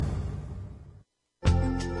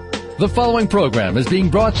The following program is being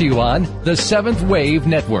brought to you on the Seventh Wave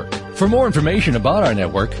Network. For more information about our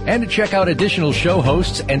network and to check out additional show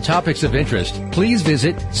hosts and topics of interest, please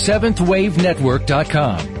visit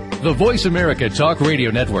seventhwavenetwork.com. The Voice America Talk Radio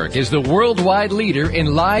Network is the worldwide leader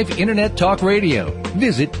in live Internet talk radio.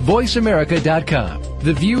 Visit voiceamerica.com.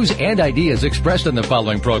 The views and ideas expressed on the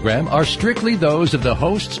following program are strictly those of the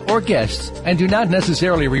hosts or guests and do not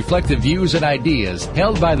necessarily reflect the views and ideas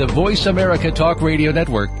held by the Voice America Talk Radio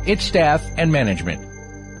Network, its staff, and management.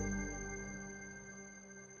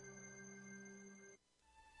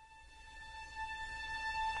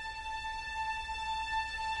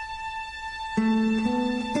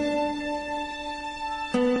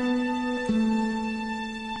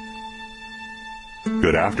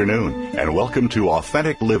 Good afternoon, and welcome to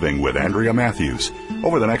Authentic Living with Andrea Matthews.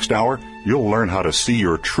 Over the next hour, you'll learn how to see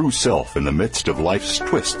your true self in the midst of life's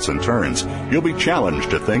twists and turns. You'll be challenged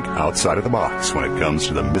to think outside of the box when it comes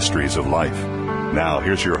to the mysteries of life. Now,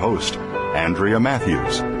 here's your host, Andrea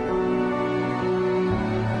Matthews.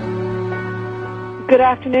 Good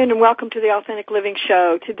afternoon, and welcome to the Authentic Living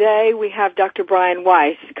Show. Today, we have Dr. Brian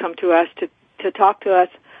Weiss come to us to talk to us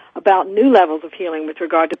about new levels of healing with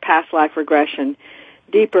regard to past life regression.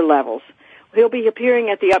 Deeper levels. He'll be appearing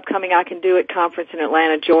at the upcoming I Can Do It conference in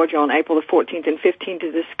Atlanta, Georgia on April the 14th and 15th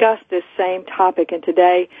to discuss this same topic. And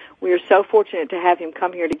today we are so fortunate to have him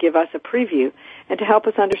come here to give us a preview and to help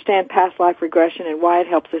us understand past life regression and why it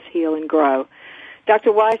helps us heal and grow.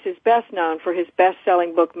 Dr. Weiss is best known for his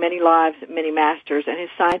best-selling book, Many Lives, Many Masters, and his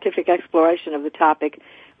scientific exploration of the topic,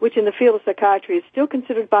 which in the field of psychiatry is still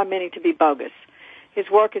considered by many to be bogus. His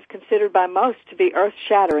work is considered by most to be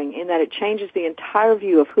earth-shattering in that it changes the entire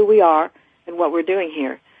view of who we are and what we're doing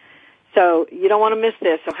here. So you don't want to miss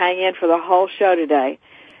this, so hang in for the whole show today.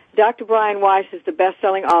 Dr. Brian Weiss is the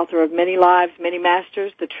best-selling author of Many Lives, Many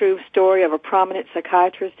Masters, the true story of a prominent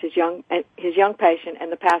psychiatrist, his young patient,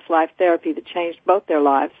 and the past life therapy that changed both their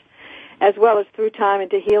lives, as well as Through Time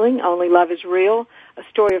into Healing, Only Love is Real, a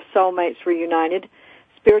story of soulmates reunited,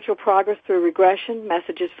 Spiritual Progress Through Regression,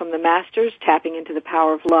 Messages from the Masters, Tapping into the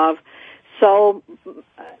Power of Love, Soul,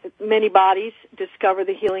 Many Bodies, Discover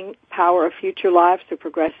the Healing Power of Future Lives Through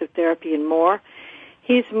Progressive Therapy, and more.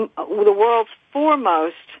 He's the world's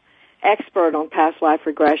foremost expert on past life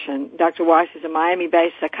regression. Dr. Weiss is a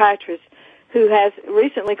Miami-based psychiatrist who has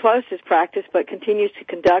recently closed his practice but continues to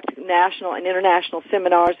conduct national and international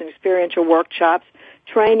seminars and experiential workshops,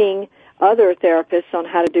 training other therapists on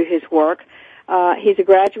how to do his work. He's a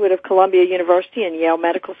graduate of Columbia University and Yale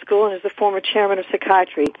Medical School and is the former chairman of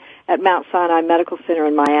psychiatry at Mount Sinai Medical Center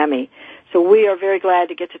in Miami. So we are very glad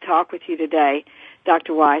to get to talk with you today,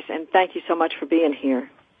 Dr. Weiss, and thank you so much for being here.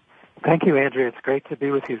 Thank you, Andrea. It's great to be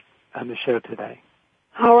with you on the show today.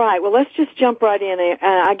 All right. Well, let's just jump right in.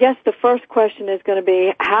 I guess the first question is going to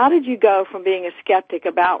be, how did you go from being a skeptic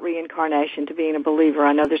about reincarnation to being a believer?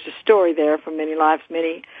 I know there's a story there from Many Lives,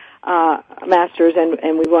 Many Masters,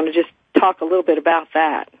 and we want to just talk a little bit about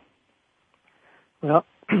that. Well,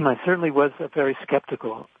 I certainly was very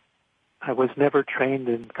skeptical. I was never trained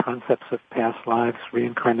in concepts of past lives,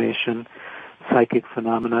 reincarnation, psychic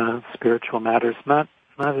phenomena, spiritual matters, not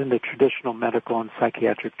in the traditional medical and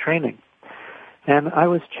psychiatric training. And I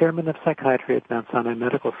was chairman of psychiatry at Mount Sinai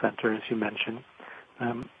Medical Center, as you mentioned.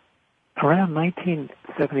 Around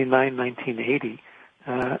 1979, 1980,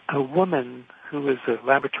 a woman who was a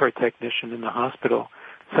laboratory technician in the hospital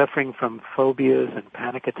suffering from phobias and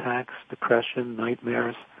panic attacks, depression,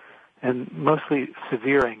 nightmares, and mostly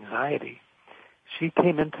severe anxiety. She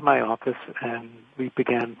came into my office and we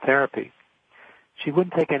began therapy. She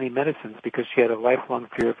wouldn't take any medicines because she had a lifelong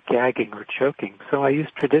fear of gagging or choking. So I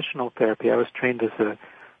used traditional therapy. I was trained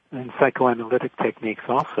in psychoanalytic techniques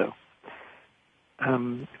also.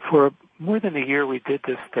 For more than a year we did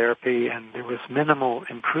this therapy and there was minimal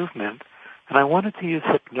improvement. And I wanted to use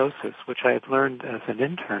hypnosis, which I had learned as an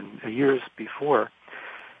intern years before,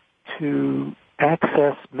 to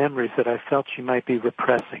access memories that I felt she might be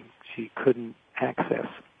repressing, she couldn't access.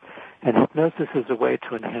 And hypnosis is a way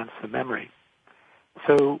to enhance the memory.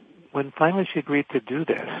 So when finally she agreed to do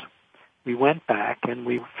this, we went back and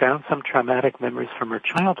we found some traumatic memories from her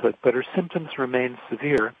childhood, but her symptoms remained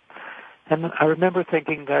severe. And I remember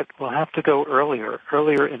thinking that we'll have to go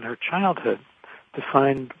earlier in her childhood to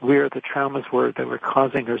find where the traumas were that were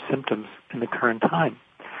causing her symptoms in the current time.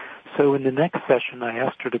 So in the next session, I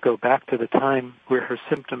asked her to go back to the time where her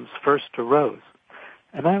symptoms first arose.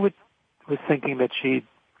 And I was thinking that she'd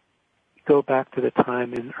go back to the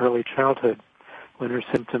time in early childhood when her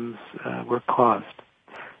symptoms were caused.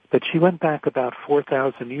 But she went back about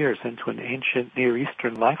 4,000 years into an ancient Near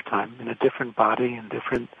Eastern lifetime in a different body and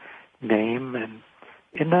different name, and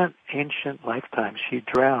in that ancient lifetime, she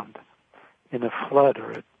drowned in a flood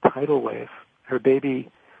or a tidal wave, her baby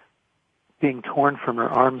being torn from her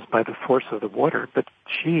arms by the force of the water, but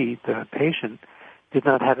she, the patient, did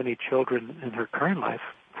not have any children in her current life.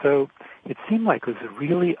 So it seemed like it was a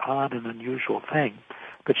really odd and unusual thing.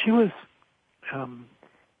 But she was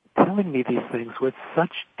telling me these things with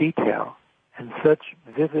such detail and such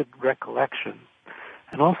vivid recollection,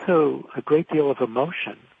 and also a great deal of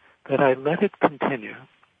emotion, that I let it continue.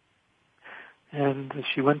 And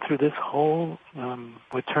she went through this whole,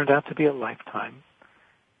 what turned out to be a lifetime.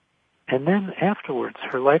 And then afterwards,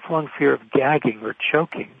 her lifelong fear of gagging or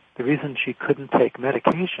choking, the reason she couldn't take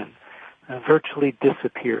medication, virtually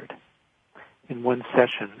disappeared in one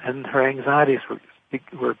session. And her anxieties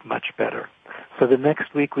were much better. So the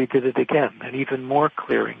next week we did it again, and even more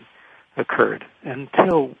clearing occurred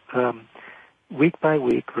until week by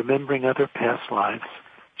week, remembering other past lives,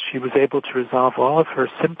 she was able to resolve all of her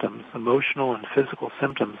symptoms, emotional and physical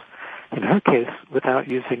symptoms, in her case, without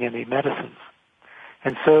using any medicines.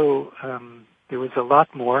 And so there was a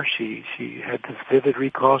lot more. She had this vivid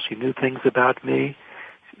recall. She knew things about me,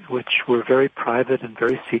 which were very private and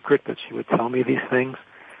very secret, but she would tell me these things.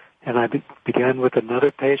 And I began with another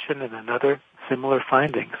patient and another similar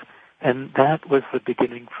findings. And that was the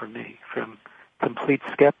beginning for me, from complete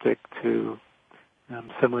skeptic to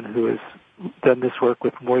someone who has done this work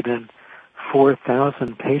with more than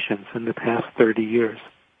 4,000 patients in the past 30 years.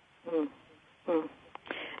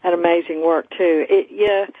 An amazing work, too.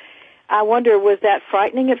 I wonder, was that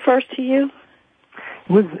frightening at first to you?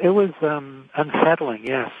 It was unsettling,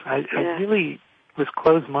 yes. I really was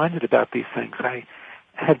closed-minded about these things. I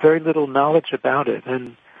had very little knowledge about it.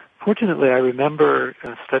 And fortunately, I remember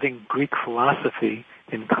studying Greek philosophy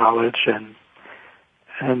in college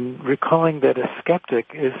and recalling that a skeptic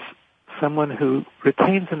is someone who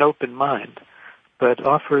retains an open mind but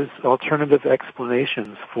offers alternative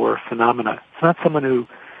explanations for phenomena. It's not someone who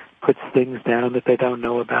puts things down that they don't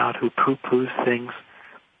know about, who poo-poos things,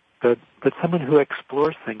 but someone who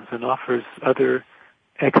explores things and offers other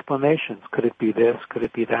explanations. Could it be this? Could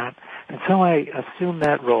it be that? And so I assumed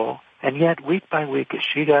that role, and yet week by week as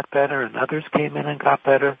she got better and others came in and got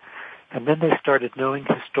better, and then they started knowing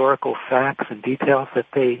historical facts and details that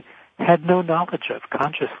they had no knowledge of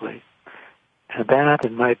consciously. And that,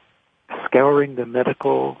 and my scouring the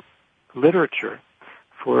medical literature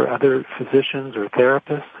for other physicians or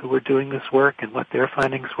therapists who were doing this work and what their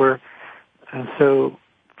findings were. And so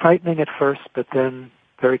frightening at first, but then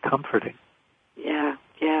very comforting. Yeah,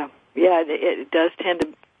 it does tend to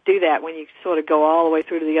do that when you sort of go all the way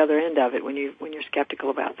through to the other end of it. When you're skeptical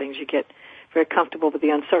about things, you get very comfortable with the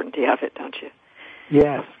uncertainty of it, don't you?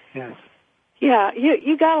 Yes. Yeah,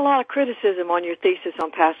 you got a lot of criticism on your thesis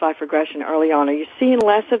on past life regression early on. Are you seeing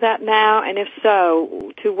less of that now? And if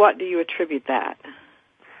so, to what do you attribute that?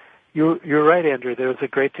 You're right, Andrew. There was a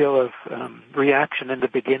great deal of reaction in the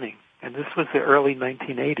beginning, and this was the early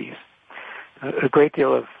 1980s. A great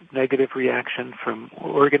deal of negative reaction from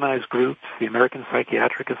organized groups, the American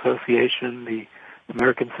Psychiatric Association, the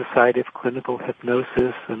American Society of Clinical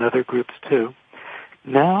Hypnosis, and other groups too.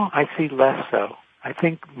 Now I see less so. I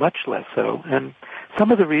think much less so. And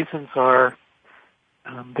some of the reasons are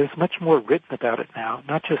there's much more written about it now,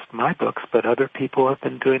 not just my books, but other people have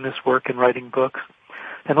been doing this work and writing books.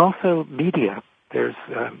 And also media. There's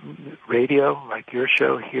radio, like your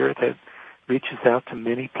show here, that reaches out to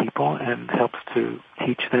many people and helps to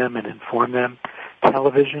teach them and inform them.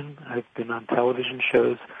 Television, I've been on television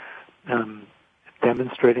shows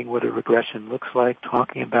demonstrating what a regression looks like,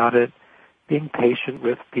 talking about it, being patient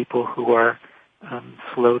with people who are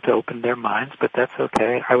slow to open their minds, but that's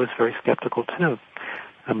okay. I was very skeptical too.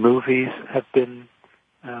 Movies have been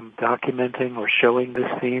documenting or showing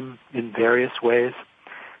this theme in various ways.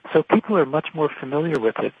 So people are much more familiar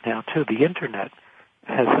with it now too. The Internet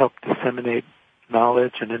has helped disseminate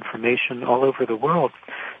knowledge and information all over the world.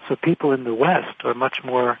 So people in the West are much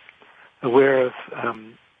more aware of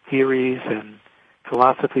theories and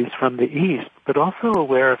philosophies from the East, but also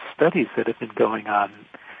aware of studies that have been going on.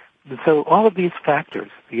 And so all of these factors,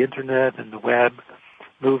 the Internet and the web,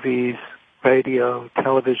 movies, radio,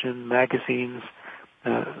 television, magazines,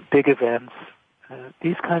 big events,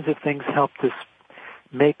 these kinds of things help to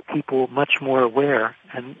make people much more aware.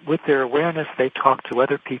 And with their awareness, they talk to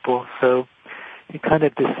other people, so it kind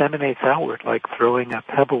of disseminates outward, like throwing a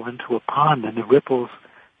pebble into a pond and the ripples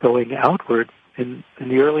going outward. In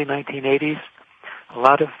the early 1980s, a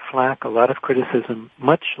lot of flack, a lot of criticism,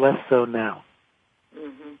 much less so now.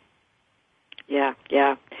 Mm-hmm.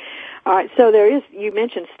 Yeah. All right, so you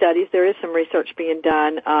mentioned studies. There is some research being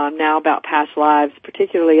done now about past lives,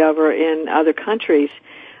 particularly over in other countries.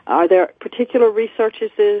 Are there particular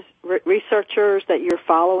researchers that you're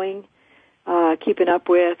following, keeping up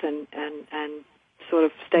with, and sort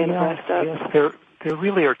of staying abreast of? Yes, there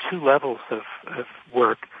really are two levels of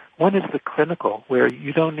work. One is the clinical, where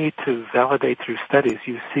you don't need to validate through studies.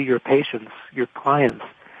 You see your patients, your clients,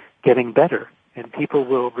 getting better, and people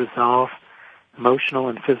will resolve emotional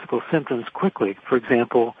and physical symptoms quickly. For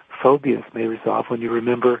example, phobias may resolve when you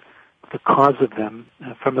remember the cause of them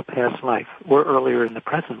from a past life or earlier in the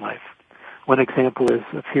present life. One example is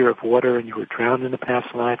a fear of water and you were drowned in a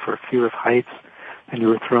past life, or a fear of heights and you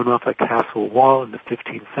were thrown off a castle wall in the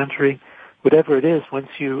 15th century. Whatever it is, once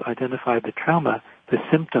you identify the trauma, the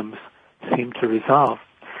symptoms seem to resolve.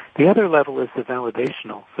 The other level is the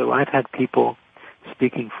validational. So I've had people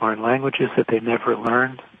speaking foreign languages that they never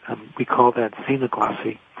learned. We call that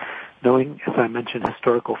xenoglossy, knowing, as I mentioned,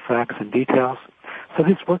 historical facts and details. So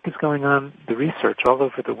this work is going on, the research, all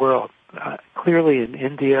over the world. Clearly in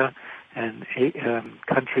India and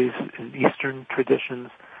countries in Eastern traditions,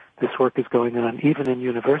 this work is going on even in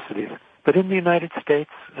universities. But in the United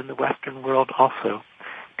States and the Western world also,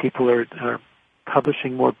 people are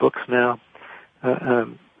publishing more books now.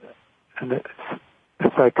 And a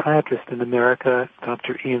psychiatrist in America,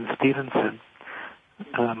 Dr. Ian Stevenson,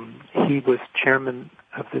 he was chairman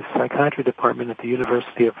of the psychiatry department at the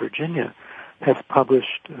University of Virginia, has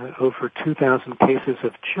published over 2,000 cases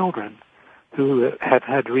of children who have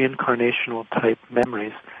had reincarnational type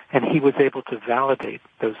memories, and he was able to validate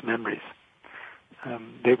those memories.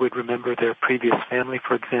 They would remember their previous family,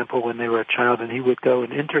 for example, when they were a child, and he would go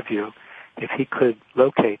and interview. If he could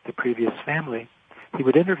locate the previous family, he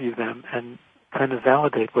would interview them and kind of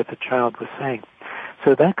validate what the child was saying.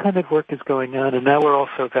 So that kind of work is going on, and now we're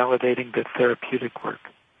also validating the therapeutic work.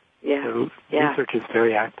 Yeah. So research is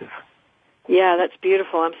very active. Yeah, that's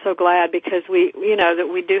beautiful. I'm so glad, because that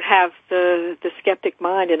we do have the skeptic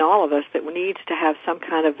mind in all of us that needs to have some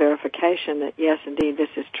kind of verification that yes, indeed, this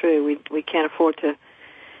is true. We can't afford to,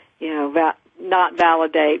 not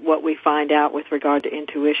validate what we find out with regard to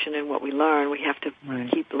intuition and what we learn. We have to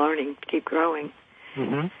keep learning, keep growing.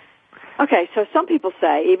 Mm-hmm. Okay, so some people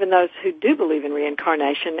say, even those who do believe in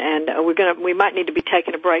reincarnation, and we might need to be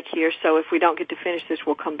taking a break here, so if we don't get to finish this,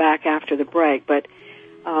 we'll come back after the break. But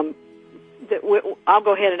I'll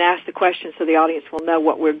go ahead and ask the question so the audience will know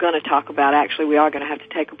what we're going to talk about. Actually, we are going to have to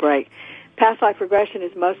take a break. Past life regression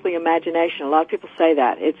is mostly imagination. A lot of people say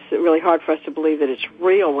that. It's really hard for us to believe that it's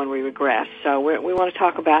real when we regress. So we want to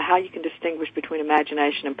talk about how you can distinguish between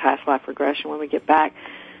imagination and past life regression when we get back.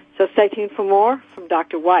 So stay tuned for more from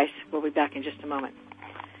Dr. Weiss. We'll be back in just a moment.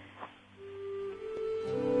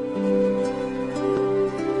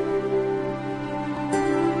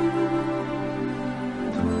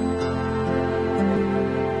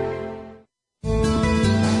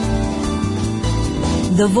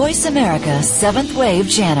 The Voice America 7th Wave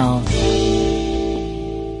Channel.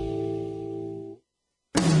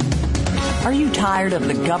 Are you tired of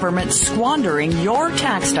the government squandering your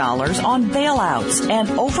tax dollars on bailouts and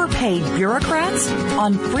overpaid bureaucrats?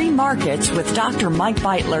 On Free Markets with Dr. Mike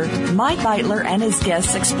Beitler and his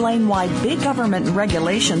guests explain why big government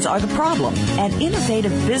regulations are the problem and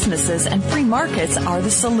innovative businesses and free markets are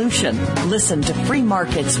the solution. Listen to Free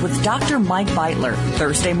Markets with Dr. Mike Beitler,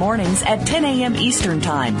 Thursday mornings at 10 a.m. Eastern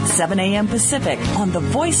Time, 7 a.m. Pacific on the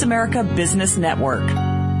Voice America Business Network.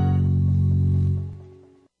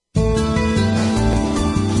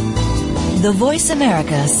 The Voice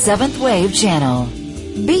America 7th Wave Channel.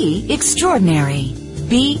 Be extraordinary.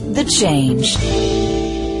 Be the change.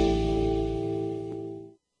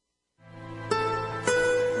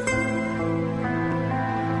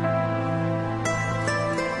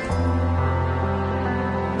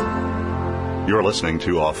 You're listening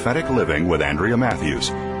to Authentic Living with Andrea Matthews.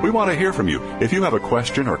 We want to hear from you. If you have a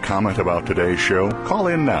question or comment about today's show, call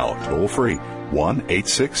in now, toll free.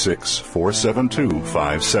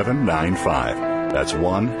 1-866-472-5795. That's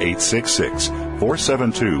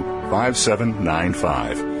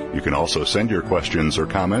 1-866-472-5795. You can also send your questions or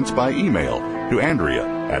comments by email to Andrea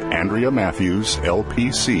at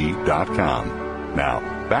AndreaMatthewsLPC.com. Now,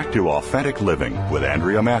 back to Authentic Living with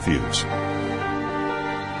Andrea Matthews.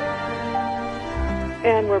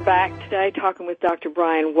 And we're back today talking with Dr.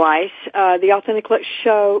 Brian Weiss. The Authentic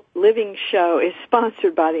Living Show is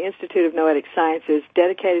sponsored by the Institute of Noetic Sciences,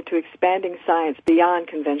 dedicated to expanding science beyond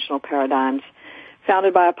conventional paradigms.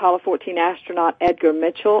 Founded by Apollo 14 astronaut Edgar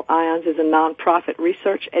Mitchell, IONS is a nonprofit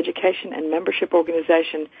research, education, and membership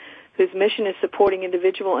organization whose mission is supporting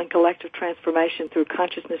individual and collective transformation through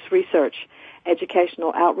consciousness research,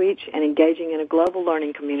 educational outreach, and engaging in a global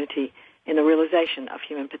learning community in the realization of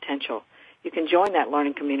human potential. You can join that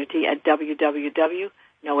learning community at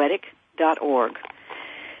www.noetic.org.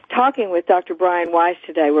 Talking with Dr. Brian Weiss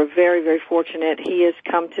today, we're very, very fortunate. He has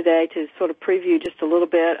come today to sort of preview just a little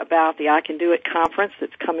bit about the I Can Do It conference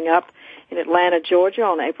that's coming up in Atlanta, Georgia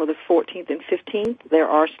on April the 14th and 15th. There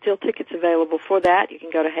are still tickets available for that. You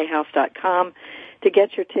can go to hayhouse.com to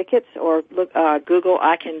get your tickets, or look, Google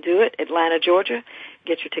I Can Do It, Atlanta, Georgia.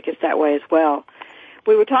 Get your tickets that way as well.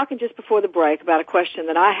 We were talking just before the break about a question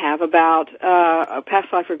that I have about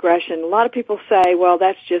past life regression. A lot of people say, well,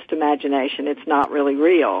 that's just imagination. It's not really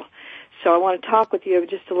real. So I want to talk with you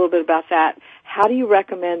just a little bit about that. How do you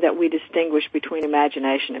recommend that we distinguish between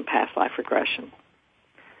imagination and past life regression?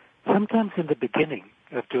 Sometimes in the beginning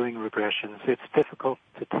of doing regressions, it's difficult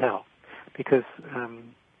to tell because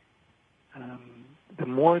the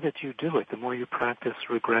more that you do it, the more you practice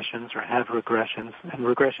regressions or have regressions, and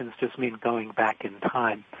regressions just mean going back in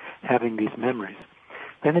time, having these memories,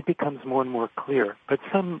 then it becomes more and more clear. But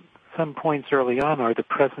some points early on are the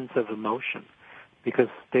presence of emotion, because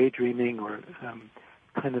daydreaming or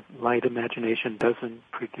kind of light imagination doesn't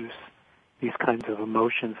produce these kinds of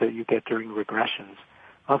emotions that you get during regressions.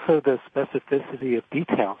 Also, the specificity of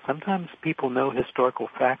detail. Sometimes people know historical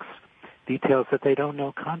facts, details that they don't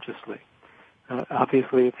know consciously.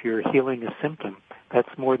 Obviously, if you're healing a symptom,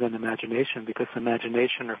 that's more than imagination, because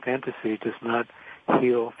imagination or fantasy does not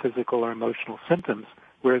heal physical or emotional symptoms,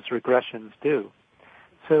 whereas regressions do.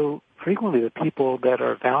 So frequently the people that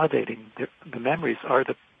are validating the memories are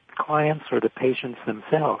the clients or the patients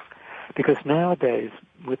themselves, because nowadays,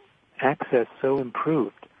 with access so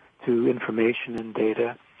improved to information and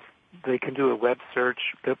data, they can do a web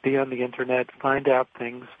search, be on the Internet, find out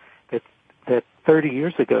things that 30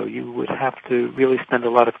 years ago you would have to really spend a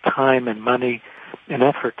lot of time and money and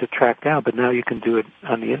effort to track down, but now you can do it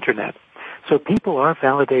on the Internet. So people are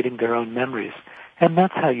validating their own memories, and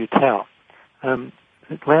that's how you tell.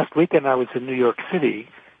 Last weekend I was in New York City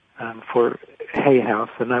for Hay House,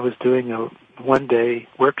 and I was doing a one-day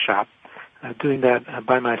workshop, doing that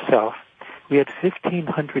by myself. We had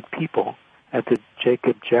 1,500 people at the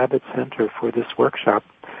Jacob Javits Center for this workshop,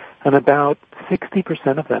 and about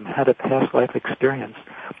 60% of them had a past life experience.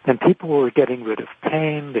 And people were getting rid of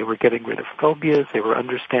pain, they were getting rid of phobias, they were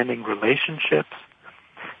understanding relationships,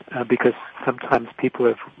 because sometimes people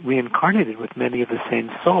have reincarnated with many of the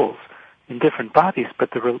same souls in different bodies,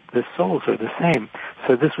 but the souls are the same.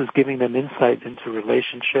 So this was giving them insight into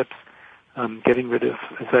relationships, getting rid of,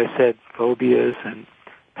 as I said, phobias and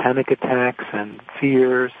panic attacks and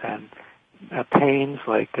fears and pains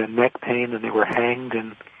like neck pain, and they were hanged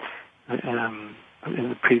in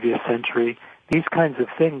the previous century, these kinds of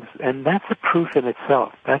things. And that's a proof in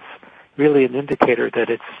itself. That's really an indicator that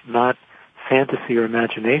it's not fantasy or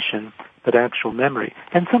imagination, but actual memory.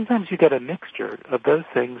 And sometimes you get a mixture of those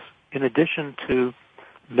things in addition to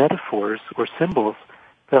metaphors or symbols.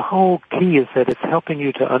 The whole key is that it's helping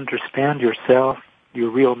you to understand yourself, your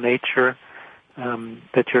real nature,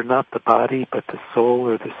 that you're not the body, but the soul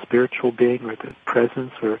or the spiritual being or the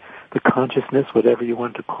presence or the consciousness, whatever you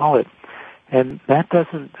want to call it. And that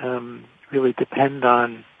doesn't really depend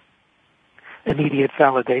on immediate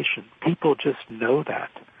validation. People just know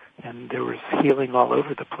that, and there was healing all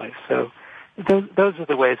over the place. So those are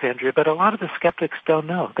the ways, Andrea. But a lot of the skeptics don't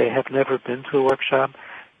know. They have never been to a workshop.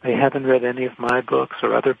 They haven't read any of my books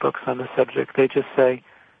or other books on the subject. They just say,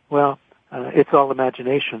 well, it's all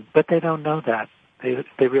imagination. But they don't know that.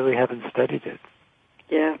 They really haven't studied it.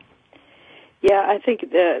 Yeah. Yeah, I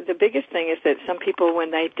think the biggest thing is that some people,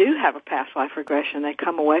 when they do have a past life regression, they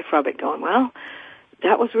come away from it going, well,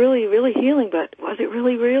 that was really, really healing, but was it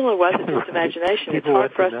really real or was it just imagination? It's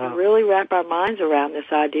hard for us to really wrap our minds around this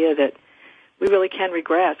idea that we really can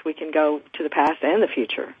regress. We can go to the past and the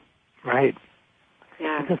future. Right.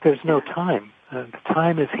 Yeah. Because there's no time. The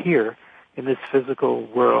time is here in this physical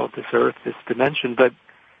world, this earth, this dimension, but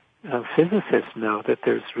physicists know that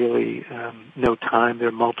there's really no time. There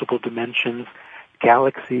are multiple dimensions,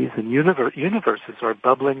 galaxies, and universes are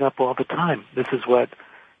bubbling up all the time. This is what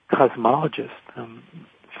cosmologists,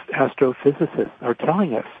 astrophysicists are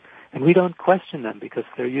telling us. And we don't question them because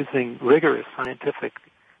they're using rigorous scientific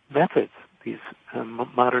methods, these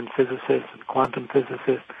modern physicists and quantum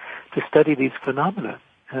physicists, to study these phenomena.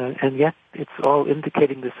 And yet it's all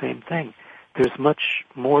indicating the same thing. There's much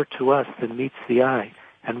more to us than meets the eye,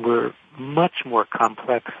 and we're much more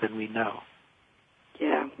complex than we know.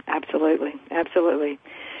 Yeah, absolutely, absolutely.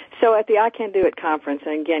 So at the I Can Do It conference,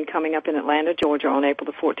 and again coming up in Atlanta, Georgia on April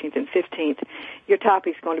the 14th and 15th, your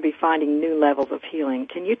topic is going to be finding new levels of healing.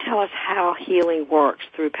 Can you tell us how healing works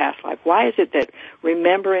through past life? Why is it that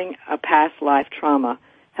remembering a past life trauma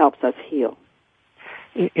helps us heal?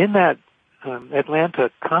 In that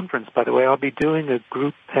Atlanta conference, by the way, I'll be doing a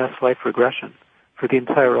group past life regression for the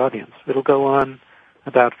entire audience. It'll go on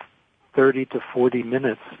about 30 to 40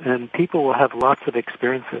 minutes, and people will have lots of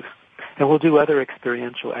experiences. And we'll do other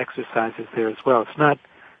experiential exercises there as well. It's not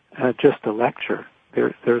just a lecture.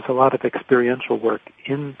 There's a lot of experiential work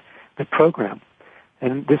in the program.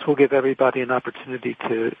 And this will give everybody an opportunity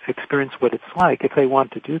to experience what it's like if they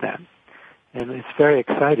want to do that. And it's very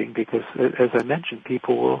exciting because, as I mentioned,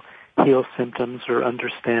 people will heal symptoms or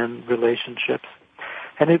understand relationships.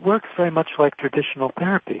 And it works very much like traditional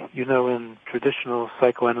therapy. You know, in traditional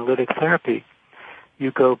psychoanalytic therapy,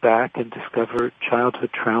 you go back and discover childhood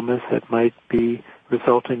traumas that might be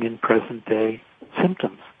resulting in present-day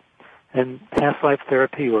symptoms. And past life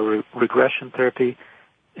therapy or regression therapy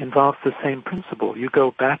involves the same principle. You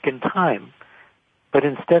go back in time, but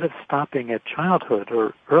instead of stopping at childhood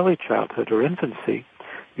or early childhood or infancy,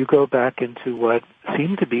 you go back into what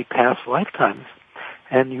seem to be past lifetimes,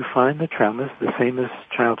 and you find the traumas the same as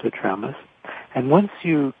childhood traumas. And once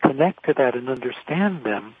you connect to that and understand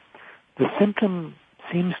them, the symptom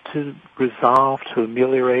seems to resolve, to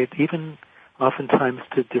ameliorate, even oftentimes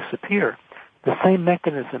to disappear. The same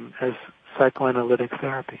mechanism as psychoanalytic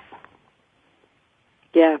therapy.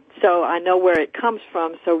 Yeah, so I know where it comes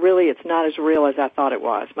from, so really it's not as real as I thought it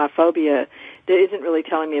was. My phobia isn't really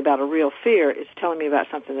telling me about a real fear, it's telling me about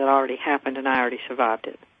something that already happened and I already survived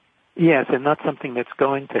it. Yes, and not something that's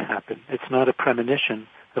going to happen. It's not a premonition.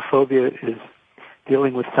 A phobia is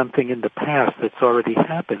dealing with something in the past that's already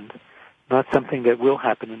happened, not something that will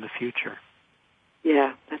happen in the future.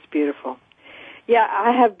 Yeah, that's beautiful. Yeah,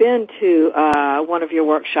 I have been to one of your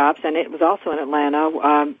workshops, and it was also in Atlanta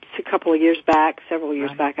a couple of years back, several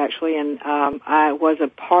years back actually, and I was a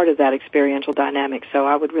part of that experiential dynamic, so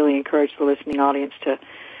I would really encourage the listening audience to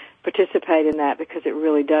participate in that because it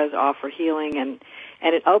really does offer healing, and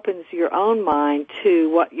it opens your own mind to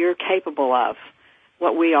what you're capable of,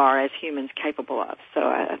 what we are as humans capable of. So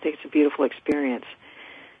I think it's a beautiful experience.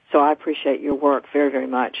 So I appreciate your work very, very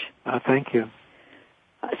much. Thank you.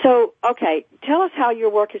 So, okay, tell us how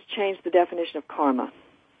your work has changed the definition of karma.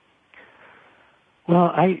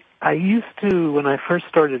 Well, I used to, when I first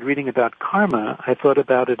started reading about karma, I thought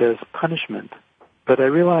about it as punishment. But I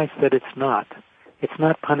realized that it's not. It's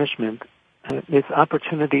not punishment. It's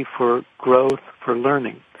opportunity for growth, for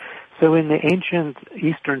learning. So in the ancient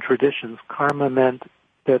Eastern traditions, karma meant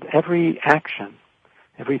that every action,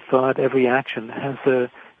 every thought, every action has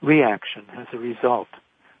a reaction, has a result.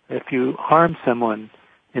 If you harm someone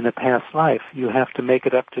in a past life, you have to make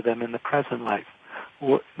it up to them in the present life,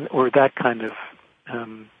 or that kind of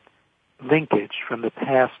linkage from the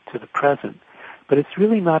past to the present. But it's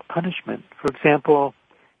really not punishment. For example,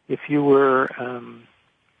 if you were,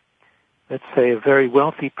 let's say, a very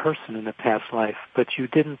wealthy person in a past life, but you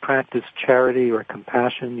didn't practice charity or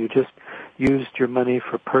compassion, you just used your money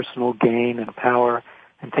for personal gain and power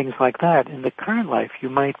and things like that, in the current life you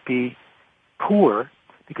might be poor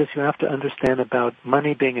because you have to understand about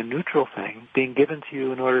money being a neutral thing, being given to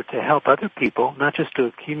you in order to help other people, not just to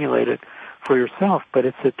accumulate it for yourself, but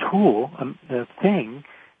it's a tool, a thing.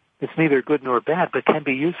 It's neither good nor bad, but can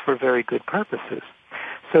be used for very good purposes.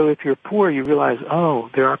 So if you're poor, you realize,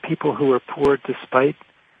 there are people who are poor despite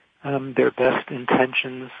their best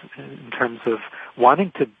intentions in terms of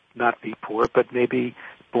wanting to not be poor, but maybe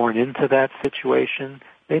born into that situation.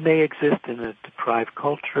 They may exist in a deprived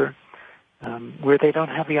culture where they don't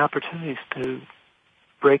have the opportunities to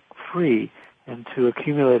break free and to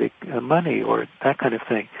accumulate money or that kind of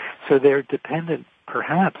thing. So they're dependent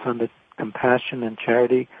perhaps on the compassion and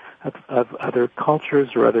charity of other cultures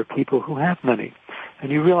or other people who have money.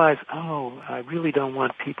 And you realize, I really don't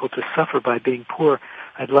want people to suffer by being poor.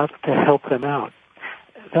 I'd love to help them out.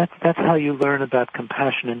 That's how you learn about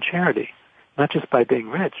compassion and charity, not just by being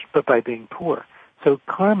rich, but by being poor. So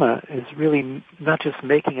karma is really not just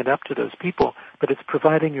making it up to those people, but it's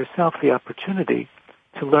providing yourself the opportunity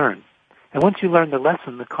to learn. And once you learn the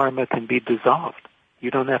lesson, the karma can be dissolved.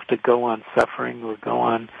 You don't have to go on suffering or go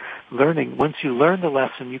on learning. Once you learn the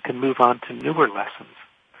lesson, you can move on to newer lessons.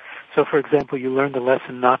 So, for example, you learn the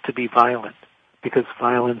lesson not to be violent because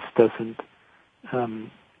violence doesn't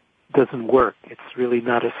work. It's really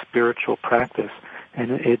not a spiritual practice,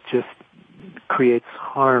 and it just creates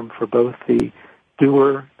harm for both the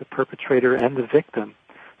doer, the perpetrator, and the victim.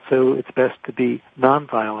 So it's best to be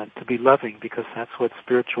nonviolent, to be loving, because that's what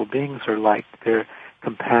spiritual beings are like. They're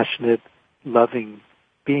compassionate, loving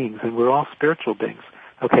beings, and we're all spiritual beings.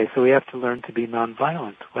 Okay, so we have to learn to be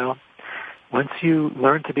nonviolent. Well, once you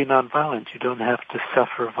learn to be nonviolent, you don't have to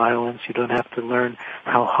suffer violence. You don't have to learn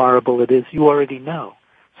how horrible it is. You already know.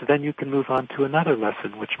 So then you can move on to another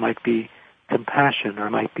lesson, which might be compassion, or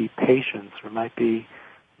might be patience, or might be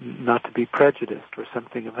not to be prejudiced, or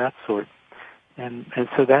something of that sort. And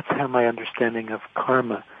so that's how my understanding of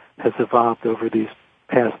karma has evolved over these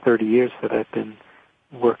past 30 years that I've been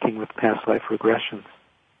working with past life regressions.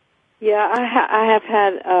 Yeah, I have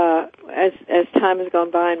had, as time has gone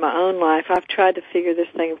by in my own life, I've tried to figure this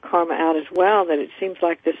thing of karma out as well, that it seems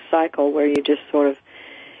like this cycle where you just sort of,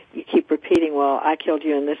 you keep repeating, well, I killed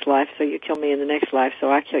you in this life, so you kill me in the next life,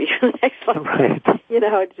 so I kill you in the next life. Right. You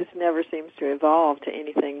know, it just never seems to evolve to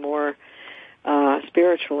anything more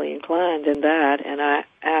spiritually inclined than that. And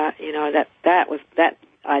that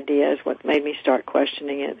idea is what made me start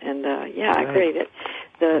questioning it. And I agree that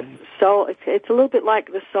the soul, it's a little bit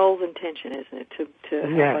like the soul's intention, isn't it, to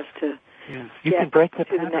help us to you can break the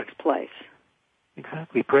pattern. The next place.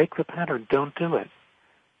 Exactly. Break the pattern. Don't do it.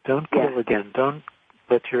 Don't kill again. Don't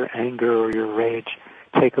let your anger or your rage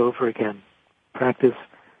take over again. Practice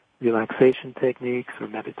relaxation techniques or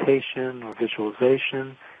meditation or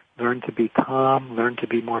visualization. Learn to be calm. Learn to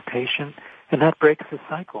be more patient. And that breaks the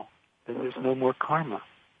cycle. Then there's no more karma.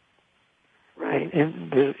 Right.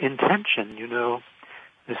 And the intention,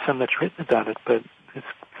 there's so much written about it, but it's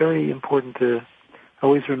very important to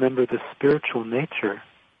always remember the spiritual nature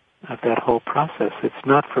of that whole process. It's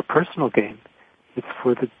not for personal gain. It's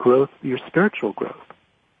for the growth, your spiritual growth.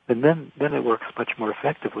 And then it works much more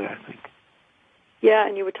effectively, I think. Yeah,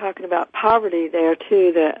 and you were talking about poverty there,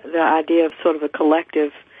 too, the idea of sort of a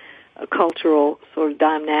collective, cultural sort of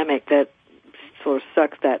dynamic that sort of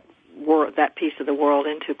sucks that piece of the world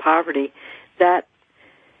into poverty. That,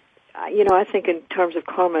 I think in terms of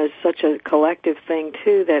karma is such a collective thing,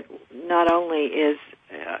 too, that not only is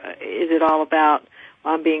it all about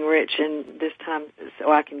I'm being rich and this time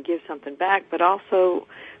so I can give something back, but also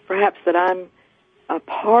perhaps that I'm a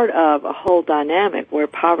part of a whole dynamic where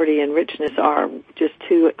poverty and richness are just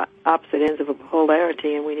two opposite ends of a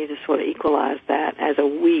polarity, and we need to sort of equalize that as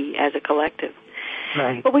a collective.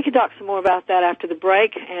 Right. But we can talk some more about that after the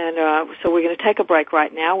break, and so we're going to take a break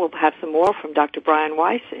right now. We'll have some more from Dr. Brian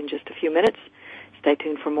Weiss in just a few minutes. Stay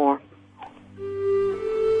tuned for more.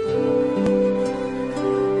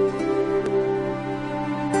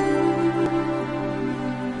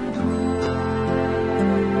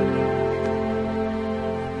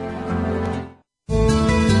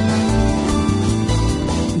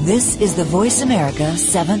 This is the Voice America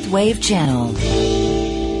 7th Wave Channel.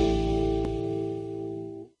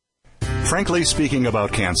 Frankly Speaking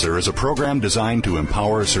About Cancer is a program designed to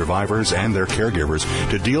empower survivors and their caregivers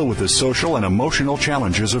to deal with the social and emotional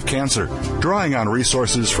challenges of cancer. Drawing on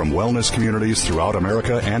resources from wellness communities throughout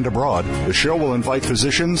America and abroad, the show will invite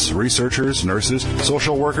physicians, researchers, nurses,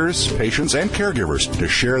 social workers, patients, and caregivers to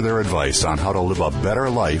share their advice on how to live a better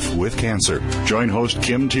life with cancer. Join host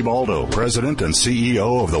Kim Tibaldo, President and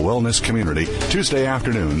CEO of the Wellness Community, Tuesday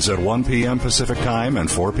afternoons at 1 p.m. Pacific Time and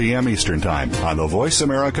 4 p.m. Eastern Time on the Voice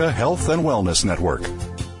America Health and Wellness Network.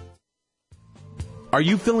 Are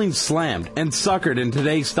you feeling slammed and suckered in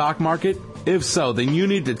today's stock market? If so, then you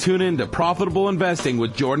need to tune in to Profitable Investing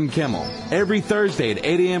with Jordan Kimmel. Every Thursday at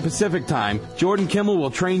 8 a.m. Pacific Time, Jordan Kimmel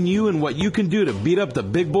will train you in what you can do to beat up the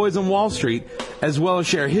big boys on Wall Street, as well as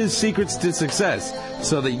share his secrets to success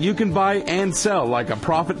so that you can buy and sell like a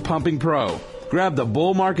profit-pumping pro. Grab the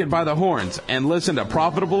bull market by the horns and listen to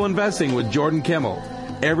Profitable Investing with Jordan Kimmel.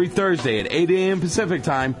 Every Thursday at 8 a.m. Pacific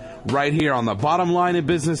Time, right here on the Bottom Line in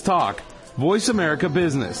Business Talk, Voice America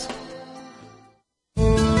Business.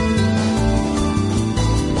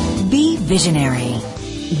 Be visionary.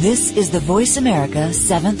 This is the Voice America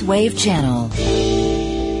 7th Wave Channel.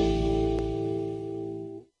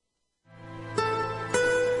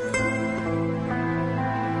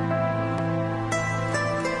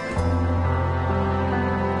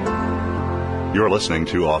 You're listening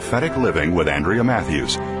to Authentic Living with Andrea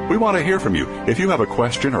Matthews. We want to hear from you. If you have a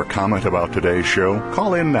question or comment about today's show,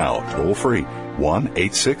 call in now, toll free,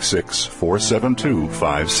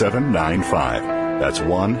 1-866-472-5795. That's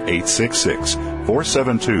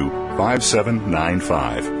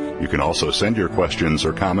 1-866-472-5795. You can also send your questions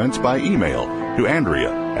or comments by email to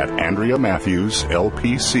Andrea at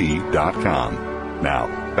AndreaMatthewsLPC.com. Now,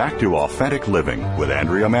 back to Authentic Living with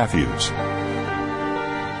Andrea Matthews.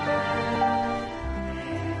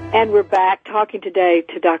 And we're back talking today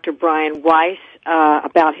to Dr. Brian Weiss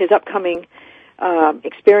about his upcoming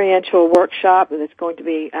experiential workshop that's going to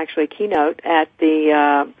be actually a keynote at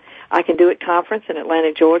the I Can Do It conference in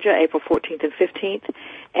Atlanta, Georgia, April 14th and 15th.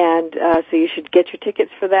 And so you should get your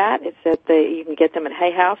tickets for that. It's at you can get them at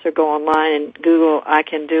Hay House or go online and Google I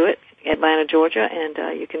Can Do It, Atlanta, Georgia,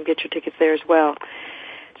 and you can get your tickets there as well.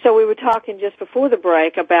 So we were talking just before the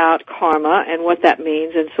break about karma and what that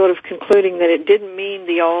means, and sort of concluding that it didn't mean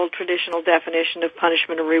the old traditional definition of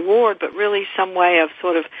punishment or reward, but really some way of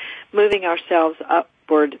sort of moving ourselves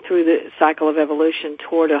upward through the cycle of evolution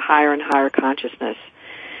toward a higher and higher consciousness.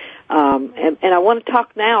 And I want to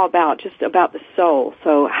talk now about the soul.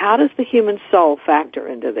 So how does the human soul factor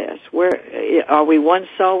into this? Where are we one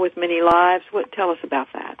soul with many lives? Tell us about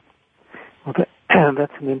that. Well,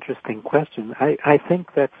 that's an interesting question. I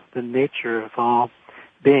think that's the nature of all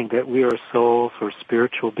being, that we are souls or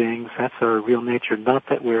spiritual beings. That's our real nature, not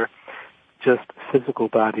that we're just physical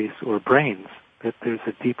bodies or brains, that there's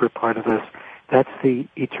a deeper part of us. That's the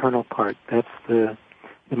eternal part. That's the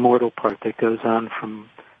immortal part that goes on from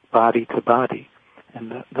body to body.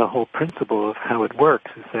 And the whole principle of how it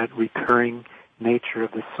works is that recurring nature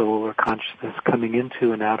of the soul or consciousness coming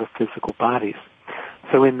into and out of physical bodies.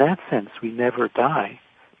 So in that sense, we never die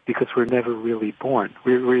because we're never really born.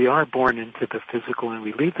 We are born into the physical and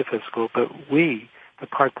we leave the physical, but we, the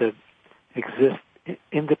part that exists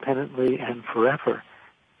independently and forever,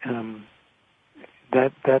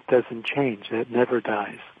 that doesn't change. That never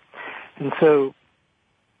dies. And so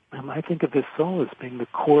I think of the soul as being the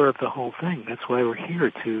core of the whole thing. That's why we're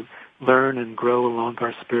here, to learn and grow along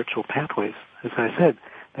our spiritual pathways. As I said,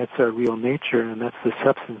 that's our real nature, and that's the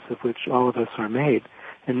substance of which all of us are made.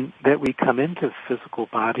 And that we come into physical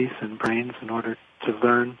bodies and brains in order to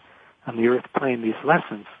learn on the earth plane these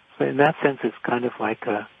lessons. So in that sense, it's kind of like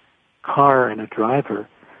a car and a driver.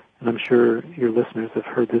 And I'm sure your listeners have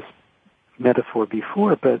heard this metaphor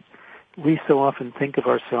before, but we so often think of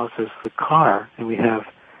ourselves as the car, and we have,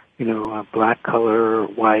 a black color or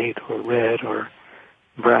white or red or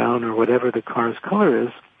brown or whatever the car's color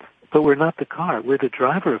is, but we're not the car. We're the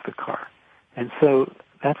driver of the car. And so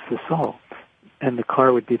that's the soul. And the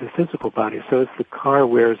car would be the physical body. So as the car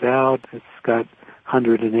wears out, it's got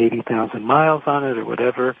 180,000 miles on it or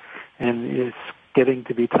whatever, and it's getting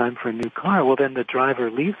to be time for a new car, well, then the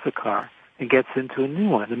driver leaves the car and gets into a new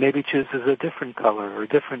one and maybe chooses a different color or a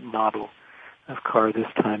different model of car this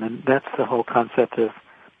time. And that's the whole concept of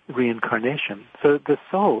reincarnation. So the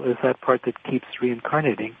soul is that part that keeps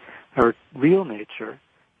reincarnating, our real nature,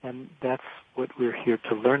 and that's what we're here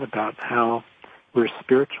to learn about, how we're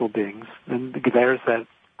spiritual beings. And there's that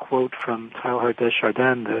quote from Teilhard de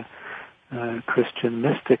Chardin, the Christian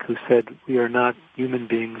mystic, who said, we are not human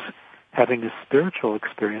beings having a spiritual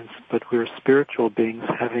experience, but we're spiritual beings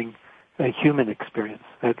having a human experience.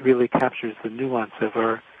 That really captures the nuance of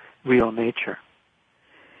our real nature.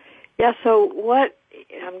 Yeah, so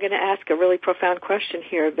I'm going to ask a really profound question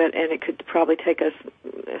here, and it could probably take us,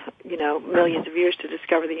 millions of years to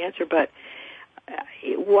discover the answer, but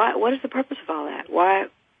what is the purpose of all that? Why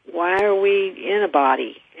are we in a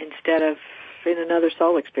body instead of in another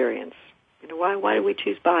soul experience? Why do we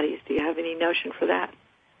choose bodies? Do you have any notion for that?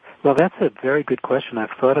 Well, that's a very good question.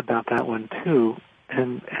 I've thought about that one too,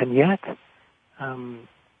 and yet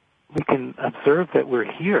we can observe that we're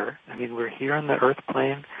here. I mean, we're here on the earth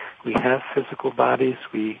plane. We have physical bodies.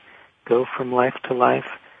 We go from life to life.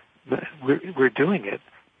 We're doing it.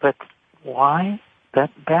 But why?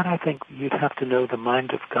 That I think you'd have to know the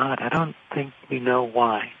mind of God. I don't think we know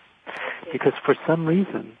why. Because for some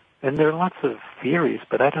reason, and there are lots of theories,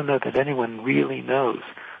 but I don't know that anyone really knows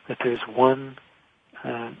that there's one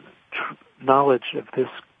knowledge of this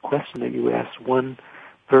question that you asked, one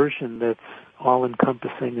version that's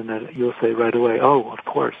all-encompassing and that you'll say right away, oh, of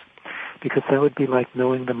course. Because that would be like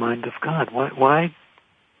knowing the mind of God. Why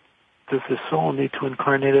does the soul need to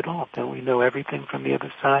incarnate at all? Don't we know everything from the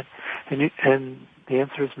other side? And the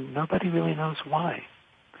answer is nobody really knows why.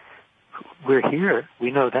 We're here.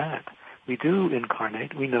 We know that. We do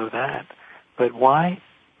incarnate. We know that. But why?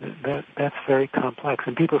 That's very complex.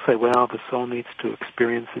 And people say, well, the soul needs to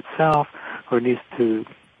experience itself or needs to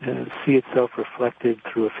see itself reflected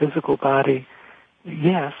through a physical body.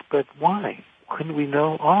 Yes, but why? Couldn't we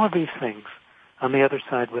know all of these things on the other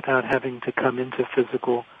side without having to come into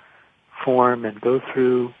physical form and go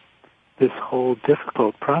through this whole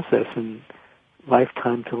difficult process in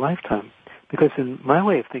lifetime to lifetime? Because in my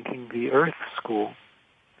way of thinking, the earth school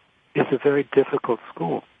is a very difficult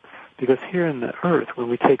school. Because here in the earth, when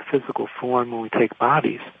we take physical form, when we take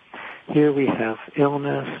bodies, here we have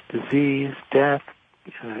illness, disease, death,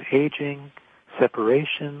 aging,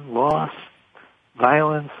 separation, loss,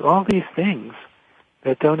 violence, all these things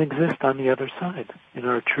that don't exist on the other side in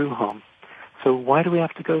our true home. So why do we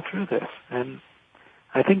have to go through this? And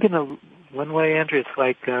I think in one way, Andrea, it's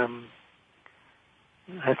like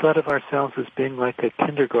I thought of ourselves as being like a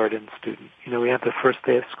kindergarten student. You know, we have the first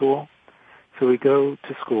day of school, so we go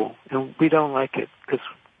to school, and we don't like it because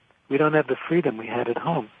we don't have the freedom we had at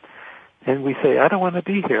home. And we say, I don't want to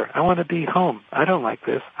be here. I want to be home. I don't like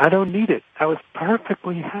this. I don't need it. I was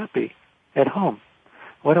perfectly happy at home.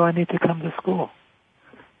 Why do I need to come to school?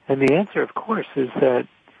 And the answer, of course, is that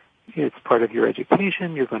it's part of your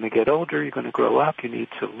education. You're going to get older. You're going to grow up. You need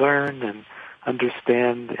to learn and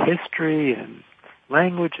understand history and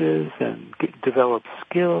languages and develop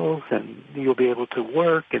skills, and you'll be able to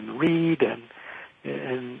work and read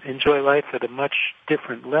and enjoy life at a much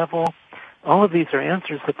different level. All of these are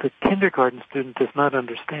answers that the kindergarten student does not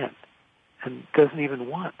understand and doesn't even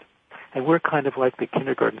want. And we're kind of like the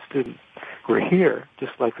kindergarten student. We're here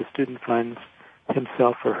just like the student finds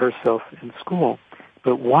himself or herself in school.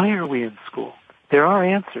 But why are we in school? There are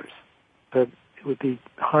answers, but it would be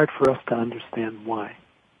hard for us to understand why.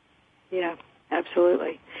 Yeah,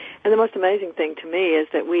 absolutely. And the most amazing thing to me is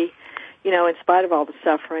that we, you know, in spite of all the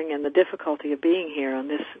suffering and the difficulty of being here on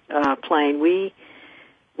this plane, we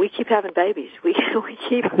keep having babies. We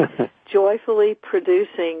keep joyfully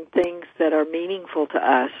producing things that are meaningful to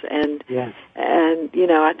us, and yes. And you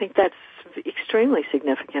know, I think that's extremely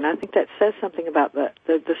significant. I think that says something about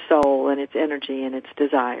the soul and its energy and its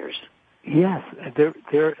desires. Yes,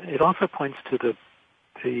 it also points to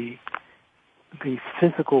the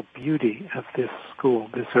physical beauty of this school,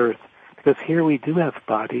 this earth. Because here we do have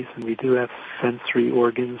bodies and we do have sensory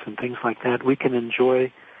organs and things like that. We can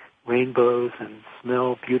enjoy rainbows and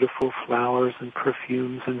smell beautiful flowers and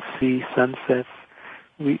perfumes and see sunsets.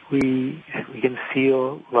 We can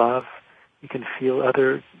feel love. We can feel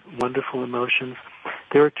other wonderful emotions.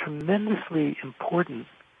 There are tremendously important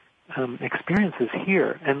experiences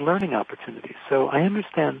here and learning opportunities. So I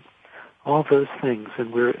understand all those things,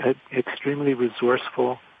 and we're extremely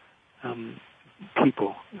resourceful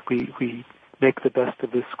people. We make the best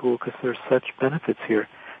of this school because there's such benefits here.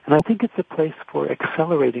 And I think it's a place for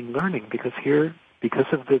accelerating learning because here, because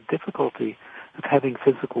of the difficulty of having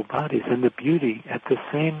physical bodies and the beauty at the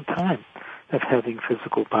same time of having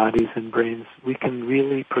physical bodies and brains, we can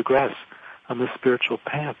really progress on the spiritual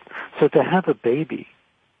path. So to have a baby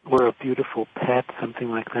or a beautiful pet, something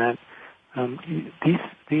like that,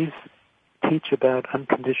 these teach about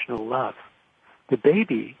unconditional love. The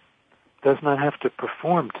baby does not have to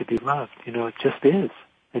perform to be loved. You know, it just is,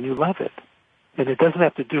 and you love it. And it doesn't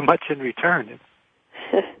have to do much in return.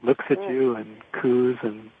 It looks at you and coos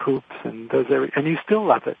and poops and does everything, and you still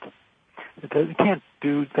love it. It can't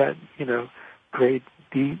do that, you know, great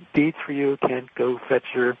deeds for you. It can't go fetch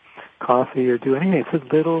your coffee or do anything.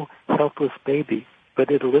 It's a little helpless baby, but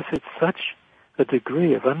it elicits such a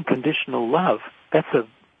degree of unconditional love. That's an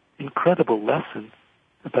incredible lesson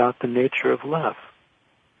about the nature of love.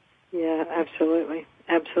 Yeah, absolutely.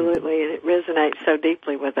 Absolutely. And it resonates so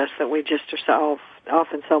deeply with us that we just are so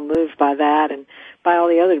often so moved by that and by all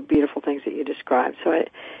the other beautiful things that you described. So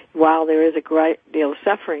while there is a great deal of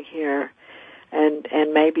suffering here,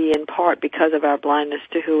 and maybe in part because of our blindness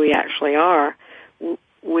to who we actually are,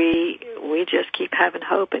 we just keep having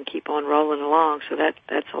hope and keep on rolling along. So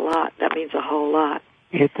that's a lot. That means a whole lot.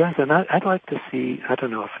 It does. And I'd like to see, I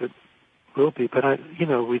don't know if it will be, but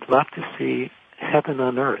we'd love to see heaven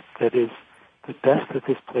on earth that is the best that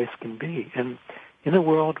this place can be. And in a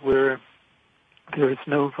world where there is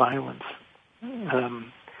no violence,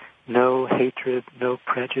 no hatred, no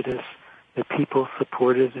prejudice, the people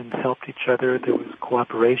supported and helped each other, there was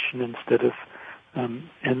cooperation instead of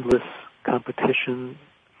endless competition,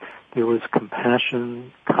 there was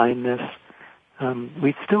compassion, kindness.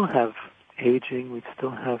 We'd still have aging, we'd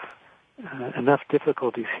still have enough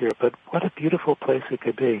difficulties here, but what a beautiful place it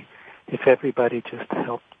could be if everybody just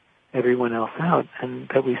helped everyone else out, and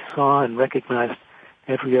that we saw and recognized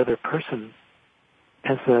every other person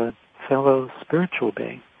as a fellow spiritual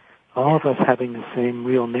being, all of us having the same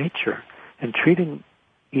real nature, and treating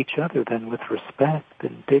each other then with respect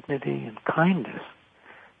and dignity and kindness.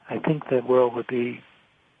 I think that world would be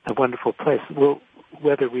a wonderful place.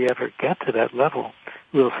 Whether we ever get to that level,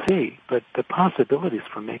 we'll see, but the possibilities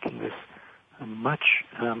for making this a much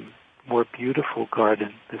more beautiful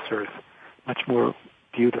garden, this earth, much more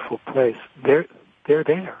beautiful place, they're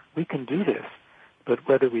there. We can do this, but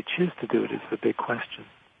whether we choose to do it is the big question.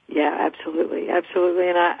 Yeah, absolutely.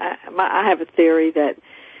 And I have a theory that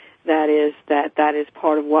is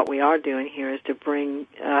part of what we are doing here is to bring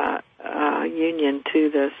union to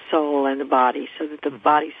the soul and the body, so that the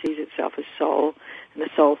body sees itself as soul and the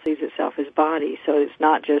soul sees itself as body. So it's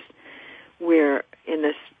not just we're in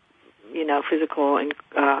this physical and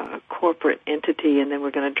corporate entity, and then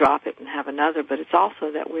we're going to drop it and have another. But it's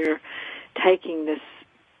also that we're taking this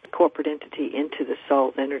corporate entity into the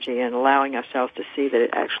soul's energy and allowing ourselves to see that it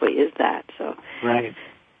actually is that. So, right.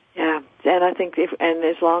 Yeah, and I think,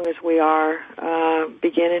 as long as we are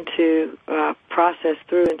beginning to process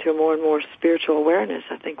through into a more and more spiritual awareness,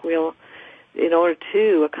 I think we'll, in order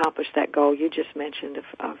to accomplish that goal you just mentioned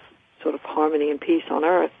of sort of harmony and peace on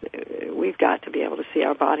earth, we've got to be able to see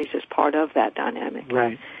our bodies as part of that dynamic.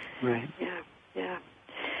 Right. Yeah.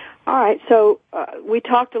 All right, so we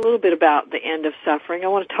talked a little bit about the end of suffering. I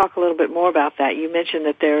want to talk a little bit more about that. You mentioned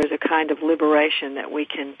that there is a kind of liberation that we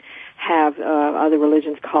can have. Other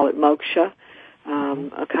religions call it moksha,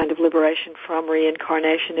 a kind of liberation from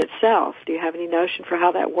reincarnation itself. Do you have any notion for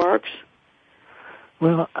how that works?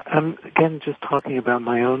 Well, I'm, again, just talking about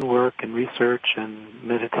my own work and research and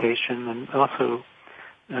meditation, and also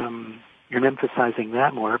you're emphasizing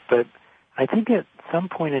that more, but I think at some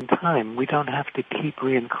point in time we don't have to keep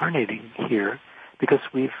reincarnating here because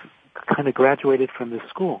we've kind of graduated from the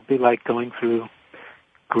school. It'd be like going through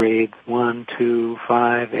grades 1, 2,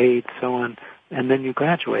 5, 8, so on, and then you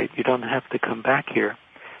graduate. You don't have to come back here.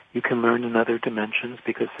 You can learn in other dimensions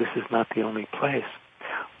because this is not the only place.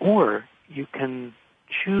 Or you can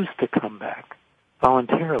choose to come back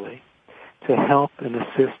voluntarily to help and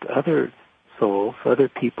assist other souls, other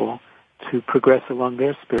people, to progress along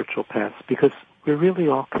their spiritual paths, because we're really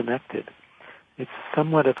all connected. It's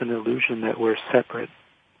somewhat of an illusion that we're separate.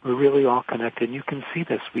 We're really all connected. And you can see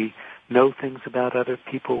this. We know things about other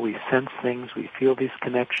people. We sense things. We feel these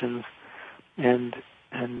connections. And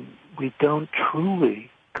we don't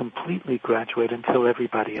truly, completely graduate until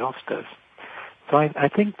everybody else does. So I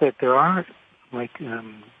think that there are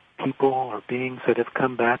people or beings that have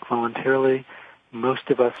come back voluntarily. Most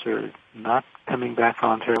of us are not coming back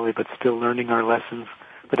voluntarily, but still learning our lessons.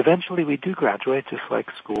 But eventually we do graduate, just like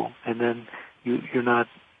school, and then you're not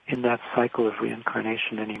in that cycle of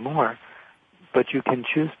reincarnation anymore. But you can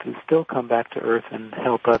choose to still come back to Earth and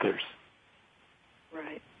help others.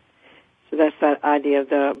 Right. So that's that idea of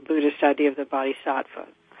the Buddhist idea of the bodhisattva.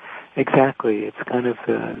 Exactly. It's kind of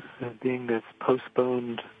the being that's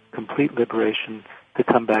postponed complete liberation to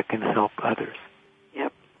come back and help others.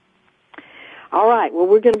 Yep. All right. Well,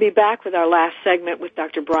 we're going to be back with our last segment with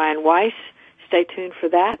Dr. Brian Weiss. Stay tuned for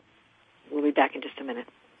that. We'll be back in just a minute.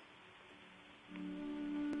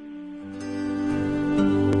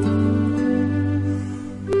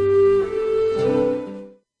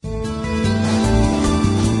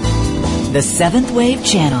 The Seventh Wave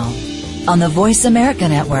Channel on the Voice America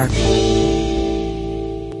Network.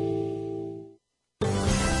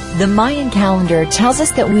 The Mayan calendar tells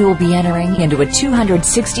us that we will be entering into a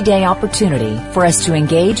 260-day opportunity for us to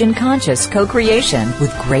engage in conscious co-creation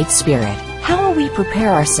with Great Spirit. How will we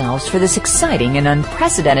prepare ourselves for this exciting and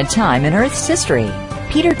unprecedented time in Earth's history?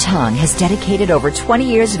 Peter Tong has dedicated over 20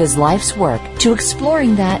 years of his life's work to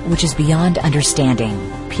exploring that which is beyond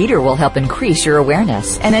understanding. Peter will help increase your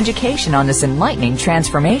awareness and education on this enlightening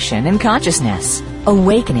transformation in consciousness.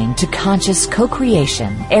 Awakening to Conscious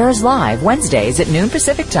Co-Creation airs live Wednesdays at noon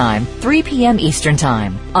Pacific Time, 3 p.m. Eastern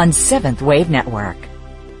Time on Seventh Wave Network.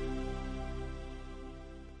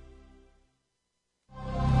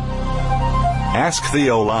 Ask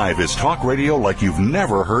Theo Live is talk radio like you've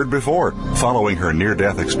never heard before. Following her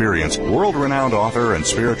near-death experience, world-renowned author and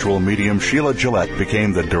spiritual medium Sheila Gillette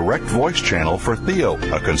became the direct voice channel for Theo,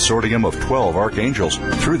 a consortium of 12 archangels.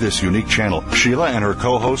 Through this unique channel, Sheila and her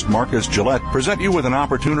co-host Marcus Gillette present you with an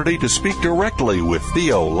opportunity to speak directly with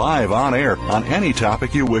Theo live on air on any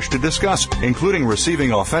topic you wish to discuss, including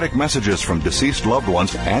receiving authentic messages from deceased loved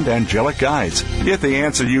ones and angelic guides. Get the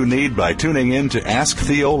answer you need by tuning in to Ask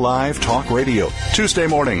Theo Live Talk Radio, Tuesday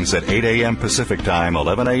mornings at 8 a.m. Pacific Time,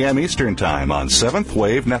 11 a.m. Eastern Time on Seventh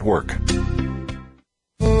Wave Network.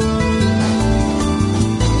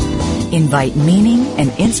 Invite meaning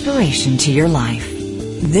and inspiration to your life.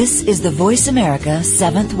 This is the Voice America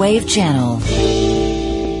Seventh Wave Channel.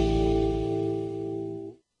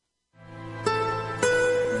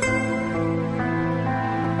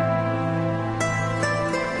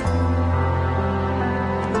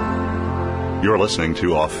 You're listening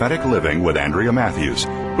to Authentic Living with Andrea Matthews.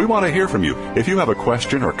 We want to hear from you. If you have a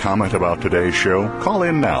question or comment about today's show, call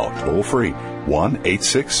in now, toll free,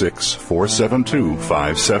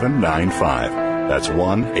 1-866-472-5795. That's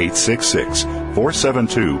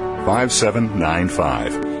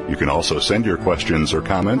 1-866-472-5795. You can also send your questions or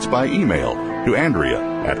comments by email to Andrea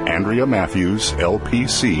at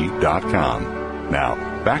AndreaMatthewsLPC.com. Now,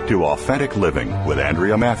 back to Authentic Living with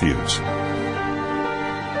Andrea Matthews.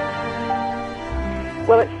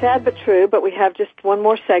 Well, it's sad but true, but we have just one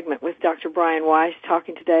more segment with Dr. Brian Weiss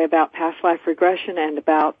talking today about past life regression and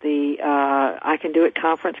about the I Can Do It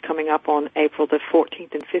conference coming up on April the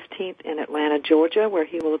 14th and 15th in Atlanta, Georgia, where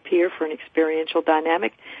he will appear for an experiential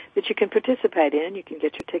dynamic that you can participate in. You can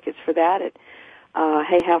get your tickets for that at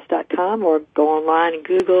hayhouse.com or go online and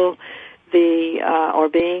Google the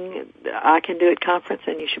I Can Do It conference,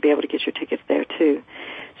 and you should be able to get your tickets there too.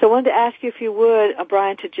 So I wanted to ask you, if you would,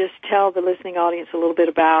 Brian, to just tell the listening audience a little bit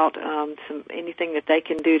about anything that they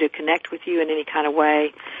can do to connect with you in any kind of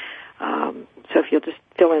way. So if you'll just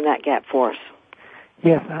fill in that gap for us.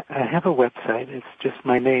 Yes, I have a website. It's just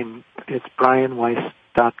my name. It's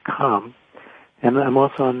brianweiss.com. And I'm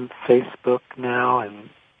also on Facebook now and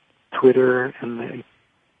Twitter and the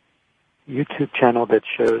YouTube channel that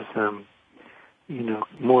shows,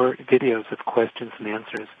 more videos of questions and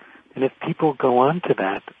answers. And if people go on to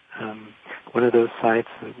that, one of those sites,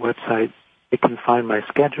 the website, they can find my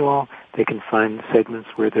schedule. They can find segments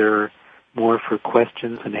where there are more for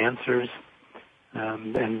questions and answers,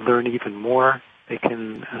 and learn even more. They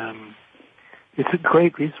can, it's a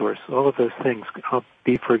great resource, all of those things. I'll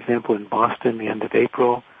be, for example, in Boston the end of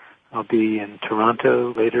April. I'll be in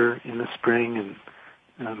Toronto later in the spring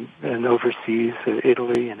and overseas,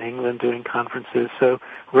 Italy and England doing conferences. So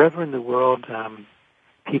wherever in the world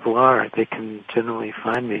people are, they can generally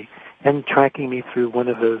find me. And tracking me through one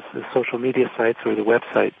of those social media sites or the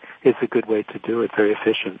website is a good way to do it, very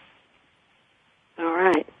efficient. All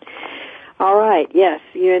right, yes.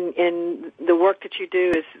 And the work that you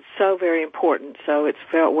do is so very important, so it's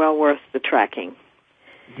well worth the tracking.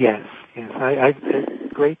 Yes.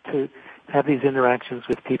 It's great to have these interactions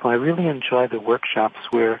with people. I really enjoy the workshops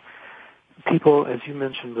where people, as you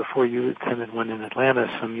mentioned before, you attended one in Atlanta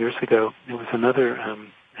some years ago. There was another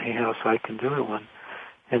Hay House I Can Do It one,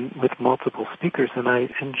 and with multiple speakers, and I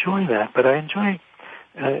enjoy that. But I enjoy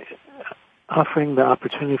offering the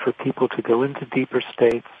opportunity for people to go into deeper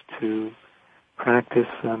states, to practice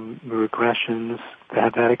regressions, to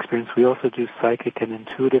have that experience. We also do psychic and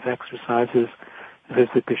intuitive exercises. There's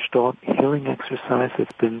a Gestalt healing exercise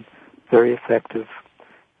that's been very effective.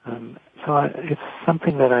 So it's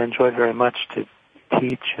something that I enjoy very much to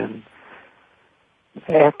teach, and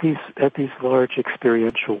at these large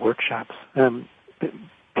experiential workshops,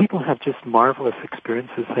 people have just marvelous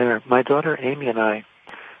experiences there. My daughter Amy and I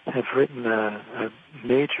have written a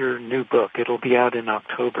major new book. It'll be out in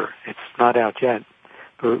October. It's not out yet,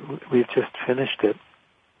 but we've just finished it.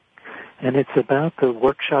 And it's about the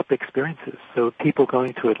workshop experiences. So people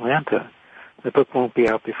going to Atlanta, the book won't be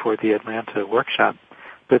out before the Atlanta workshop,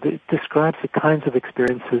 but it describes the kinds of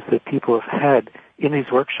experiences that people have had in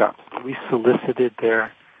these workshops. We solicited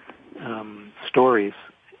their stories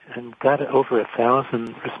and got over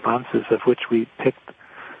 1,000 responses, of which we picked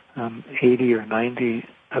 80 or 90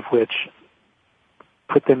 of which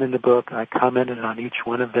put them in the book. I commented on each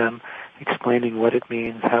one of them, explaining what it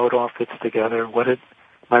means, how it all fits together,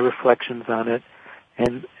 my reflections on it,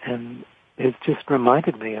 and it just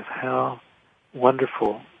reminded me of how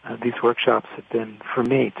wonderful these workshops have been for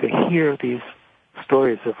me, to hear these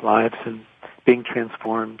stories of lives and being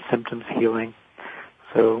transformed, symptoms healing.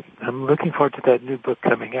 So I'm looking forward to that new book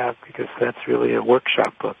coming out, because that's really a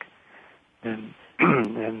workshop book. And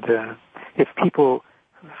if people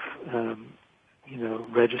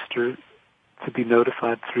register to be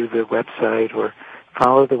notified through the website or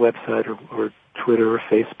follow the website or Twitter or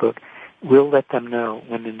Facebook, we'll let them know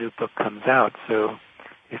when the new book comes out. So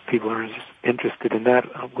if people are interested in that,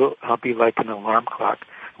 I'll be like an alarm clock.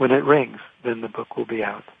 When it rings, then the book will be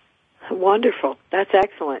out. Wonderful. That's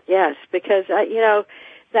excellent. Yes, because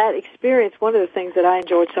that experience, one of the things that I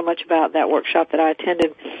enjoyed so much about that workshop that I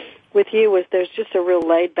attended with you was there's just a real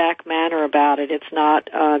laid-back manner about it. It's not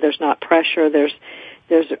there's not pressure. There's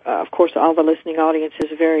of course, all the listening audience is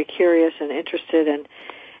very curious and interested, and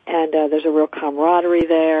there's a real camaraderie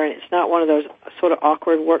there. And it's not one of those sort of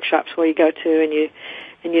awkward workshops where you go to and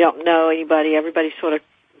you don't know anybody. Everybody sort of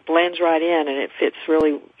blends right in, and it fits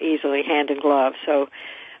really easily, hand in glove. So,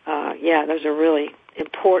 those are really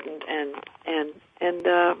important and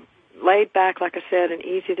laid back, like I said, and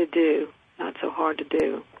easy to do. Not so hard to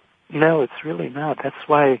do. No, it's really not. That's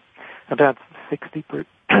why about 60%,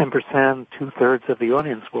 2/3 of the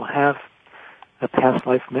audience will have a past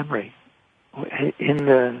life memory in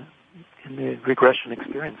the regression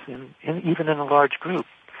experience, even in a large group.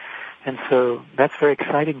 And so that's very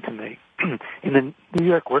exciting to me. In the New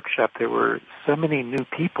York workshop, there were so many new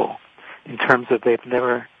people in terms of they've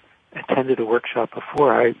never attended a workshop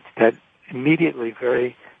before. I got immediately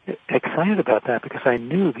very excited about that, because I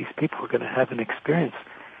knew these people were going to have an experience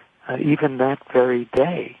even that very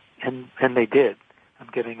day, and they did. I'm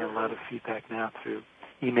getting a lot of feedback now through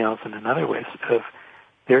emails and in other ways of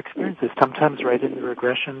their experiences, sometimes right in the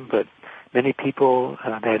regression, but many people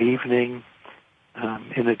that evening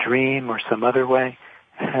in a dream or some other way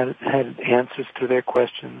had answers to their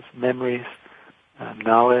questions, memories,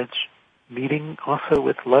 knowledge, meeting also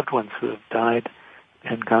with loved ones who have died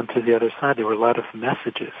and gone to the other side. There were a lot of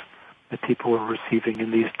messages that people were receiving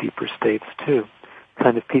in these deeper states too.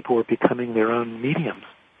 Kind of people were becoming their own mediums.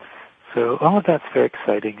 So all of that's very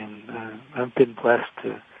exciting, and I've been blessed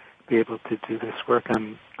to be able to do this work.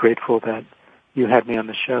 I'm grateful that you had me on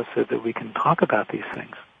the show so that we can talk about these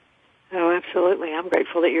things. Oh, absolutely. I'm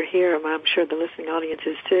grateful that you're here. I'm sure the listening audience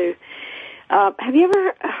is too. Have you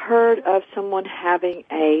ever heard of someone having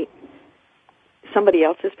somebody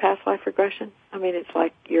else's past life regression? I mean, it's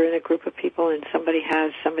like you're in a group of people and somebody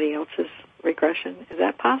has somebody else's regression. Is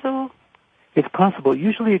that possible? It's possible.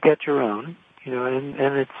 Usually you get your own,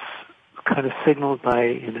 and it's kind of signaled by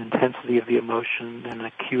an intensity of the emotion and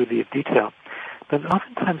acuity of detail. But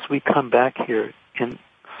oftentimes we come back here in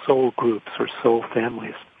soul groups or soul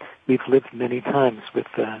families. We've lived many times with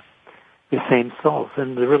the same souls,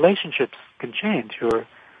 and the relationships can change.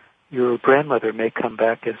 Your grandmother may come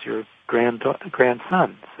back as your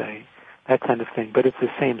grandson, say, that kind of thing. But it's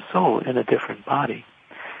the same soul in a different body.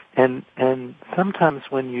 And sometimes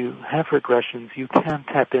when you have regressions, you can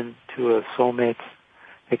tap into a soulmate's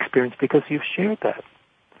experience because you've shared that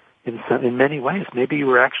in many ways. Maybe you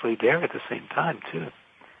were actually there at the same time too,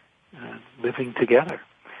 living together.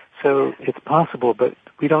 So it's possible, but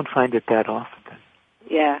we don't find it that often.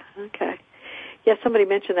 Yeah. Okay. Yeah, somebody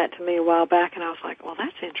mentioned that to me a while back, and I was like, "Well,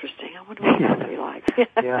 that's interesting. I wonder what that would be like."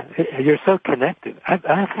 Yeah, you're so connected.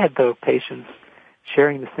 I've had though patients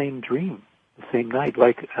sharing the same dream the same night.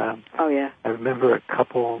 Like, oh yeah, I remember a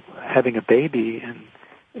couple having a baby, and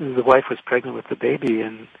the wife was pregnant with the baby,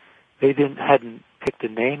 and they hadn't picked a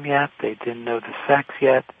name yet. They didn't know the sex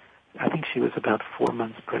yet. I think she was about 4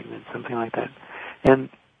 months pregnant, something like that. And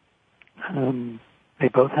they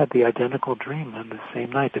both had the identical dream on the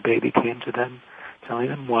same night. The baby came to them, telling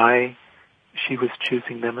them why she was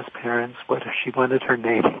choosing them as parents, what she wanted her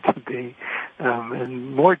name to be,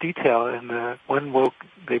 and more detail. And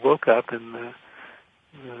they woke up, and the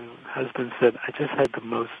husband said, "I just had the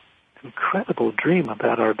most incredible dream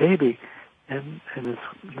about our baby." And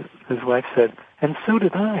his wife said, "And so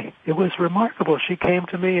did I. It was remarkable. She came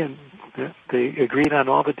to me, and they agreed on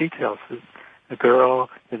all the details, the girl,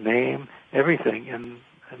 the name, everything, and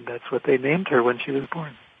that's what they named her when she was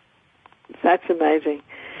born." That's amazing.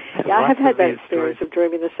 Yeah, I have had that experience of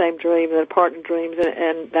dreaming the same dream, that partner dreams,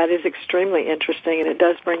 and that is extremely interesting, and it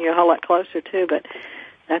does bring you a whole lot closer, too, but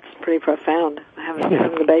that's pretty profound,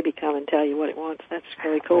 having the baby come and tell you what it wants. That's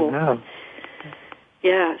really cool. I know.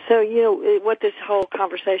 Yeah, so, what this whole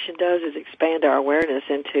conversation does is expand our awareness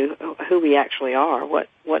into who we actually are, what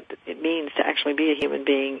it means to actually be a human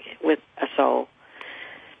being with a soul.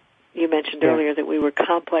 You mentioned earlier that we were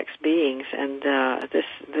complex beings, and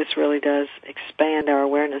this really does expand our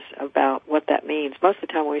awareness about what that means. Most of the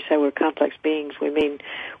time when we say we're complex beings, we mean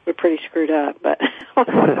we're pretty screwed up, but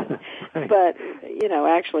but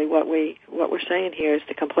actually what we're saying here is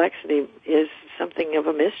the complexity is something of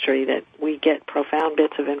a mystery, that we get profound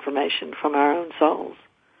bits of information from our own souls.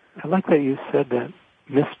 I like that you said that,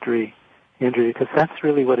 mystery, Andrea, because that's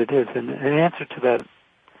really what it is. And in answer to that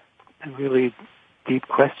really deep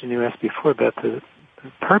question you asked before about the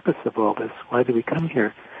purpose of all this, why do we come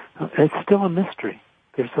here? It's still a mystery.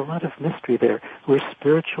 There's a lot of mystery there. We're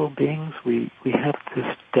spiritual beings. We have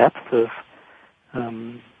this depth of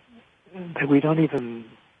that we don't even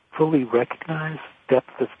fully recognize,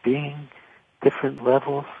 depth of being, different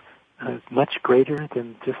levels, much greater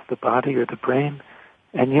than just the body or the brain,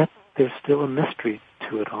 and yet there's still a mystery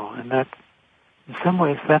to it all, and that, in some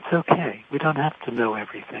ways, that's okay. We don't have to know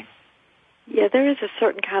everything. Yeah, there is a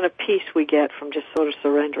certain kind of peace we get from just sort of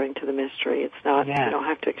surrendering to the mystery. It's not, you don't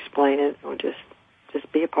have to explain it or just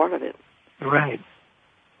be a part of it. Right.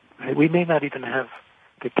 We may not even have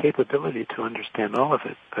the capability to understand all of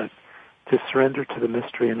it, but to surrender to the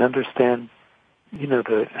mystery and understand,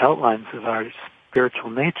 the outlines of our spiritual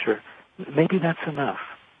nature, maybe that's enough.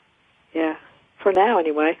 Yeah. For now,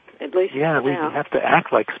 anyway, at least. Yeah, we have to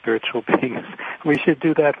act like spiritual beings. We should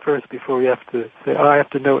do that first before we have to say, I have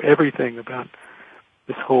to know everything about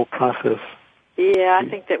this whole process. Yeah, I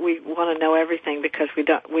think that we want to know everything because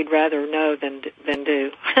we'd rather know than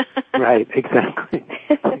do. Right, exactly.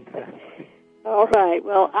 All right.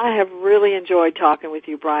 Well, I have really enjoyed talking with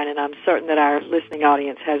you, Brian, and I'm certain that our listening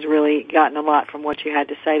audience has really gotten a lot from what you had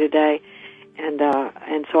to say today, and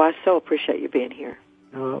so I so appreciate you being here.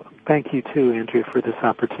 Well, thank you too, Andrea, for this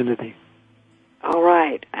opportunity. All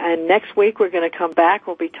right. And next week we're going to come back.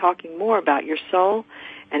 We'll be talking more about your soul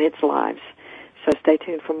and its lives. So stay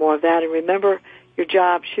tuned for more of that. And remember, your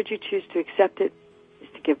job, should you choose to accept it, is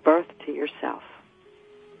to give birth to yourself.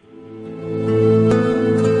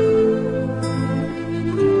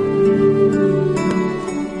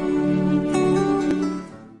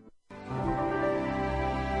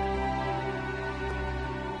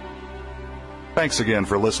 Thanks again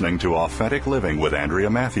for listening to Authentic Living with Andrea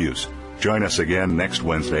Matthews. Join us again next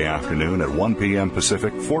Wednesday afternoon at 1 p.m.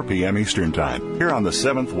 Pacific, 4 p.m. Eastern Time, here on the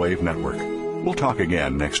Seventh Wave Network. We'll talk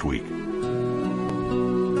again next week.